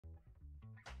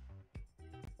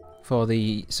For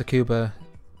the Tsukuba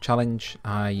challenge,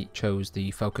 I chose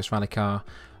the Focus Rally car.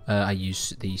 I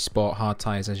use the Sport Hard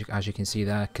Tyres as you can see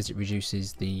there, because it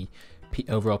reduces the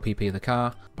overall PP of the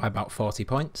car by about 40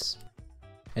 points.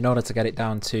 In order to get it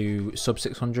down to sub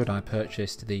 600, I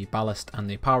purchased the ballast and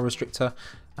the power restrictor,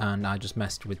 and I just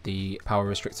messed with the power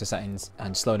restrictor settings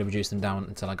and slowly reduced them down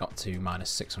until I got to minus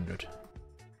 600.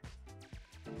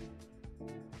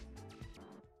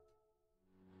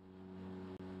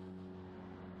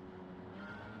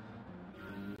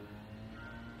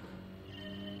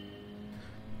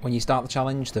 When you start the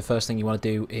challenge, the first thing you want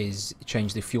to do is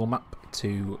change the fuel map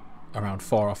to around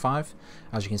 4 or 5.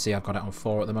 As you can see, I've got it on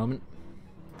 4 at the moment.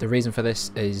 The reason for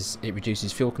this is it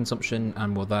reduces fuel consumption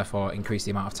and will therefore increase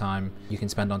the amount of time you can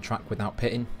spend on track without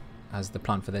pitting, as the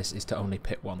plan for this is to only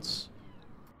pit once.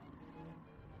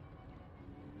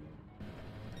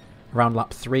 Around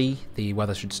lap 3, the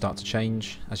weather should start to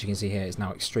change. As you can see here, it's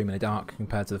now extremely dark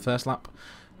compared to the first lap,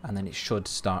 and then it should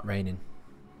start raining.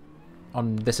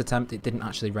 On this attempt, it didn't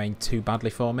actually rain too badly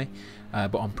for me,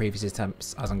 but on previous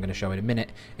attempts, as I'm going to show in a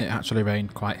minute, it actually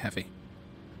rained quite heavy.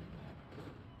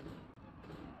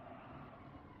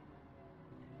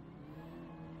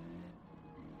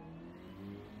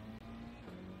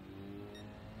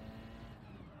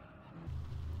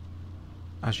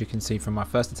 As you can see from my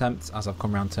first attempt, as I've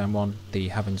come around turn 1, the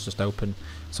heavens just open,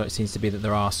 so it seems to be that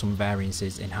there are some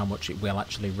variances in how much it will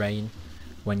actually rain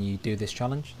when you do this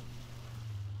challenge.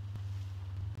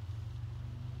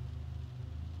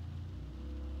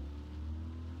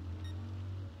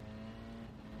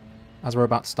 As we're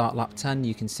about to start lap 10,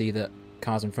 you can see that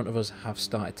cars in front of us have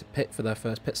started to pit for their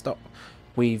first pit stop.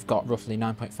 We've got roughly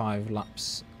 9.5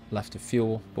 laps left of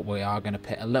fuel, but we are going to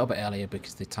pit a little bit earlier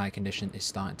because the tyre condition is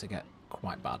starting to get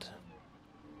quite bad.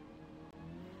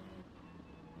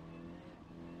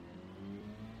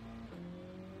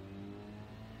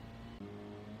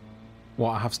 What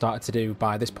I have started to do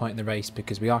by this point in the race,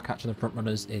 because we are catching the front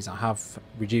runners, is I have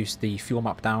reduced the fuel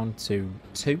map down to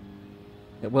 2.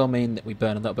 It will mean that we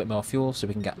burn a little bit more fuel so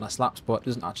we can get less laps, but it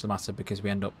doesn't actually matter because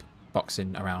we end up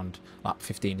boxing around lap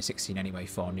 15 to 16 anyway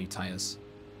for new tyres.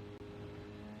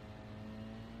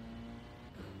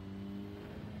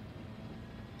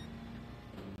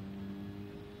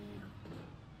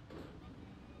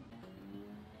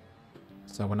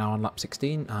 So we're now on lap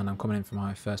 16 and I'm coming in for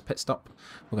my first pit stop.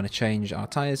 We're going to change our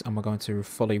tyres and we're going to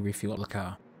fully refuel the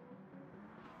car.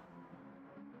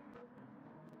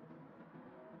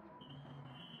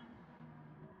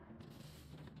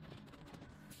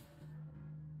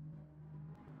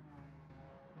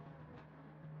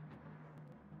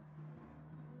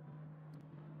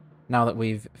 Now that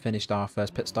we've finished our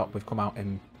first pit stop, we've come out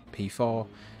in P4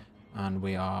 and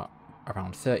we are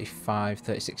around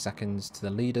 35-36 seconds to the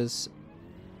leaders.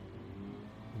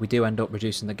 We do end up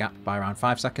reducing the gap by around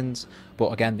 5 seconds,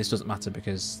 but again this doesn't matter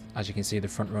because as you can see the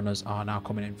front runners are now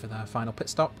coming in for their final pit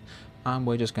stop and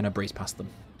we're just going to breeze past them.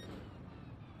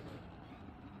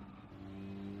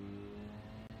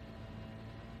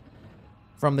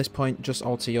 From this point, just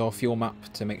alter your fuel map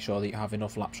to make sure that you have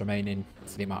enough laps remaining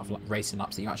for the amount of racing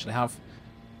laps that you actually have.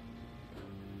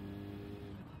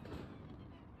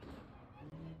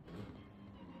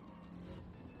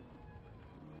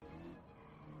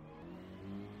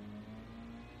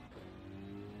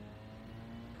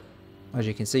 As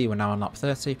you can see, we're now on lap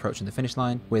 30, approaching the finish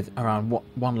line, with around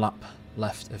 1 lap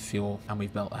left of fuel, and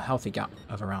we've built a healthy gap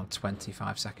of around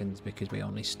 25 seconds because we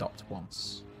only stopped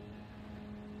once.